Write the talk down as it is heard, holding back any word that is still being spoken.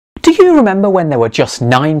you remember when there were just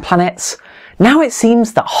 9 planets? Now it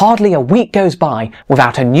seems that hardly a week goes by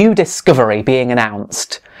without a new discovery being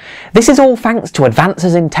announced. This is all thanks to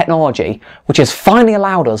advances in technology, which has finally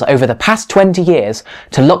allowed us over the past 20 years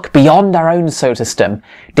to look beyond our own solar system,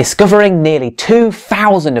 discovering nearly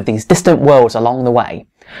 2,000 of these distant worlds along the way.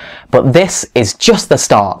 But this is just the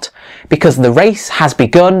start, because the race has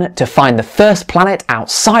begun to find the first planet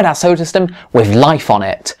outside our solar system with life on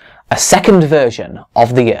it, a second version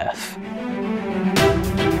of the Earth.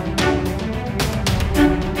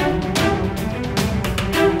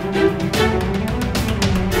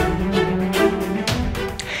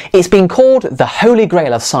 It's been called the Holy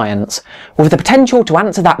Grail of science, with the potential to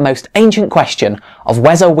answer that most ancient question of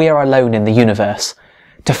whether we are alone in the universe,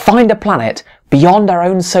 to find a planet beyond our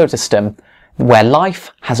own solar system where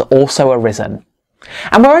life has also arisen.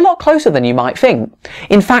 And we're a lot closer than you might think.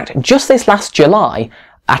 In fact, just this last July,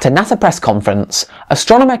 at a NASA press conference,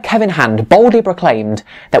 astronomer Kevin Hand boldly proclaimed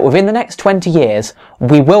that within the next 20 years,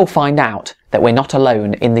 we will find out that we're not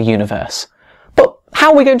alone in the universe. But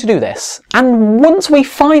how are we going to do this? And once we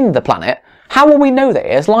find the planet, how will we know that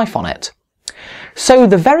there's life on it? So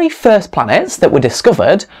the very first planets that were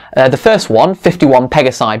discovered, the first one, 51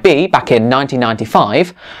 Pegasi b, back in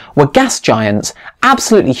 1995, were gas giants,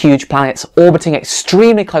 absolutely huge planets orbiting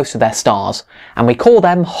extremely close to their stars, and we call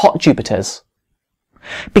them hot Jupiters.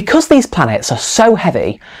 Because these planets are so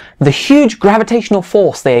heavy, the huge gravitational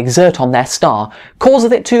force they exert on their star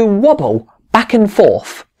causes it to wobble back and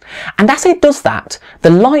forth. And as it does that, the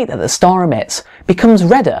light that the star emits becomes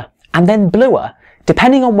redder and then bluer,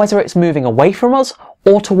 depending on whether it's moving away from us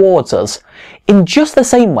or towards us, in just the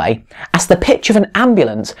same way as the pitch of an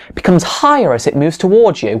ambulance becomes higher as it moves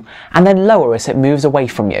towards you and then lower as it moves away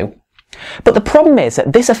from you. But the problem is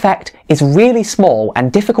that this effect is really small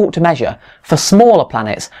and difficult to measure for smaller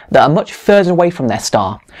planets that are much further away from their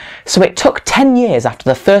star. So it took 10 years after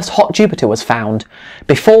the first hot Jupiter was found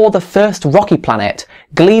before the first rocky planet,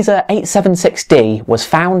 Gliese 876d, was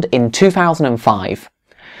found in 2005.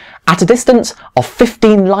 At a distance of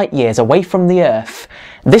 15 light years away from the Earth,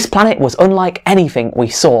 this planet was unlike anything we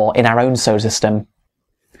saw in our own solar system.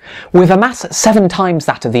 With a mass 7 times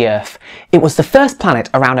that of the Earth, it was the first planet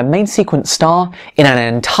around a main sequence star in an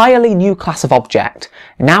entirely new class of object,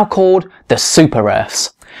 now called the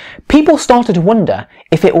super-Earths. People started to wonder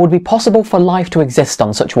if it would be possible for life to exist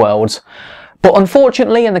on such worlds, but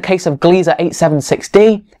unfortunately in the case of Gliese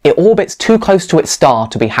 876d, it orbits too close to its star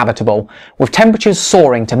to be habitable, with temperatures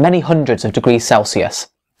soaring to many hundreds of degrees Celsius.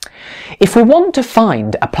 If we want to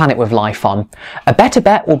find a planet with life on, a better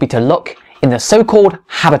bet will be to look in the so-called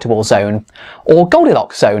habitable zone, or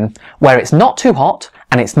Goldilocks zone, where it's not too hot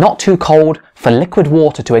and it's not too cold for liquid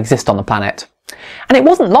water to exist on the planet. And it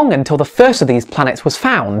wasn't long until the first of these planets was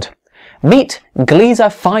found. Meet Gliese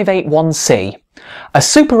 581c, a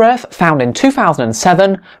super-Earth found in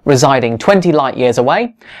 2007, residing 20 light years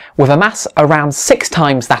away, with a mass around 6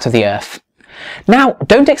 times that of the Earth. Now,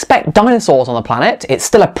 don't expect dinosaurs on the planet, it's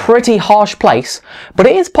still a pretty harsh place, but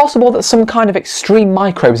it is possible that some kind of extreme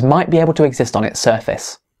microbes might be able to exist on its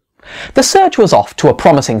surface. The search was off to a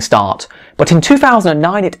promising start, but in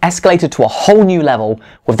 2009 it escalated to a whole new level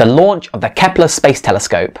with the launch of the Kepler Space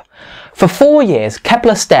Telescope. For 4 years,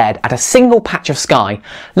 Kepler stared at a single patch of sky,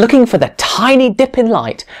 looking for the tiny dip in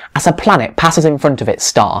light as a planet passes in front of its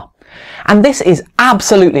star. And this is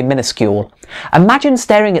absolutely minuscule. Imagine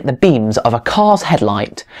staring at the beams of a car's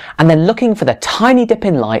headlight and then looking for the tiny dip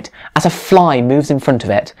in light as a fly moves in front of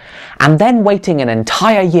it, and then waiting an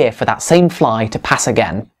entire year for that same fly to pass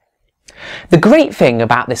again. The great thing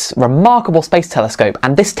about this remarkable space telescope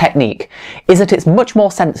and this technique is that it's much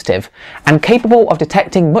more sensitive and capable of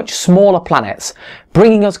detecting much smaller planets,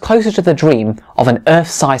 bringing us closer to the dream of an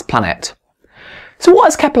Earth-sized planet. So what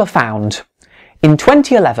has Kepler found? In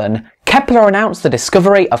 2011, Kepler announced the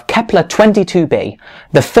discovery of Kepler 22b,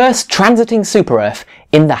 the first transiting super-Earth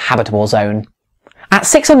in the habitable zone. At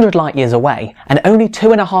 600 light years away, and only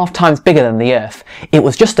 2.5 times bigger than the Earth, it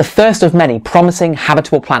was just the first of many promising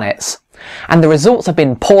habitable planets. And the results have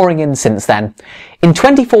been pouring in since then. In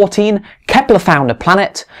 2014, Kepler found a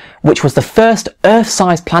planet which was the first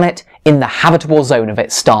Earth-sized planet in the habitable zone of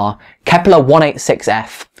its star, Kepler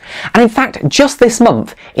 186f. And in fact, just this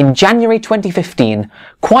month, in January 2015,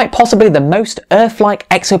 quite possibly the most Earth-like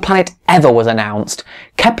exoplanet ever was announced,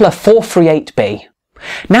 Kepler 438b.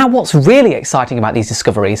 Now what's really exciting about these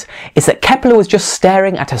discoveries is that Kepler was just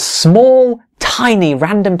staring at a small, tiny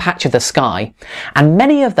random patch of the sky, and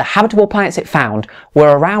many of the habitable planets it found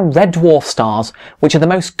were around red dwarf stars, which are the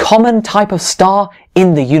most common type of star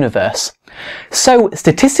in the universe. So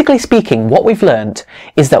statistically speaking, what we've learnt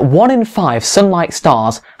is that 1 in 5 Sun-like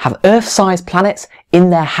stars have Earth-sized planets in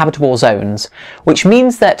their habitable zones, which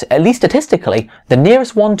means that, at least statistically, the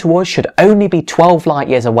nearest one to us should only be 12 light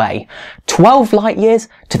years away. 12 light years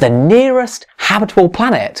to the nearest habitable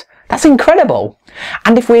planet. That's incredible!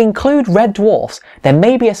 And if we include red dwarfs, there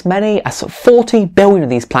may be as many as 40 billion of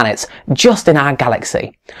these planets just in our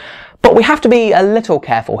galaxy. But we have to be a little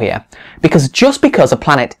careful here, because just because a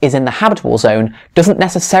planet is in the habitable zone doesn't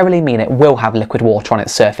necessarily mean it will have liquid water on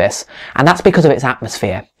its surface, and that's because of its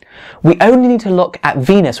atmosphere. We only need to look at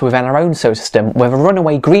Venus within our own solar system with a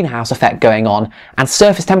runaway greenhouse effect going on and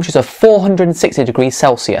surface temperatures of 460 degrees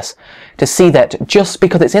Celsius to see that just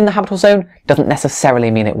because it's in the habitable zone doesn't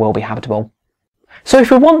necessarily mean it will be habitable. So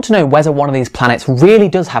if we want to know whether one of these planets really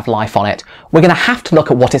does have life on it, we're going to have to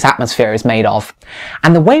look at what its atmosphere is made of.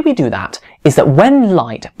 And the way we do that is that when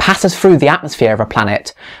light passes through the atmosphere of a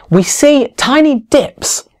planet, we see tiny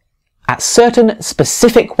dips at certain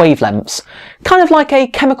specific wavelengths, kind of like a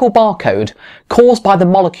chemical barcode caused by the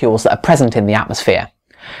molecules that are present in the atmosphere.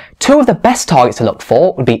 Two of the best targets to look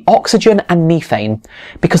for would be oxygen and methane,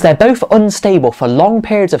 because they're both unstable for long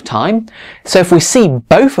periods of time, so if we see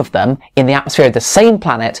both of them in the atmosphere of the same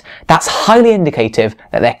planet, that's highly indicative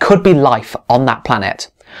that there could be life on that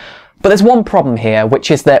planet. But there's one problem here, which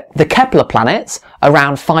is that the Kepler planets,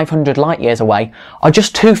 around 500 light years away, are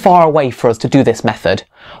just too far away for us to do this method.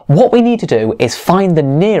 What we need to do is find the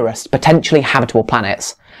nearest potentially habitable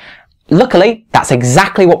planets. Luckily, that's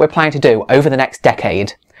exactly what we're planning to do over the next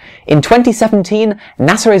decade. In 2017,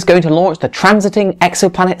 NASA is going to launch the Transiting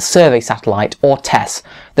Exoplanet Survey Satellite, or TESS,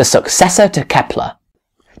 the successor to Kepler.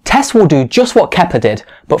 TESS will do just what Kepler did,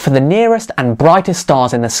 but for the nearest and brightest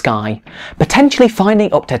stars in the sky, potentially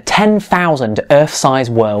finding up to 10,000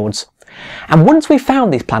 Earth-sized worlds. And once we've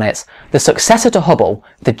found these planets, the successor to Hubble,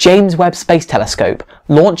 the James Webb Space Telescope,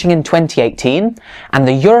 launching in 2018, and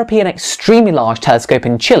the European Extremely Large Telescope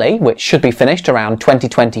in Chile, which should be finished around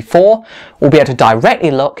 2024, will be able to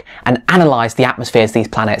directly look and analyse the atmospheres of these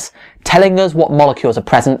planets, telling us what molecules are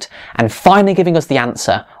present, and finally giving us the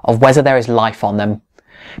answer of whether there is life on them.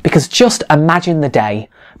 Because just imagine the day,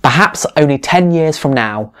 perhaps only 10 years from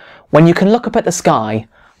now, when you can look up at the sky,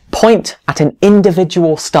 point at an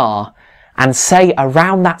individual star, and say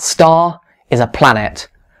around that star is a planet,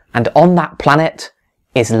 and on that planet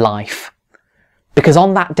is life. Because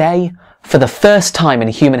on that day, for the first time in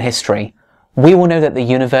human history, we will know that the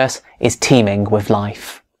universe is teeming with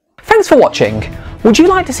life. Thanks for watching. Would you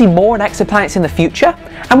like to see more on exoplanets in the future?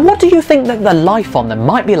 And what do you think that the life on them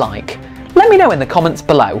might be like? Let me know in the comments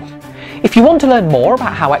below. If you want to learn more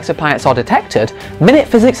about how exoplanets are detected, Minute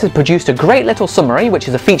Physics has produced a great little summary, which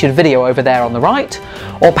is a featured video over there on the right,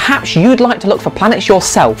 or perhaps you'd like to look for planets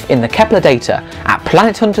yourself in the Kepler data at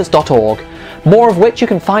planethunters.org, more of which you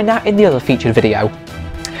can find out in the other featured video.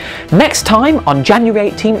 Next time, on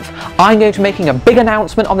January 18th, I'm going to be making a big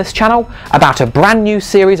announcement on this channel about a brand new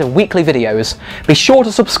series of weekly videos. Be sure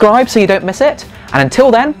to subscribe so you don't miss it, and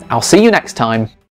until then, I'll see you next time.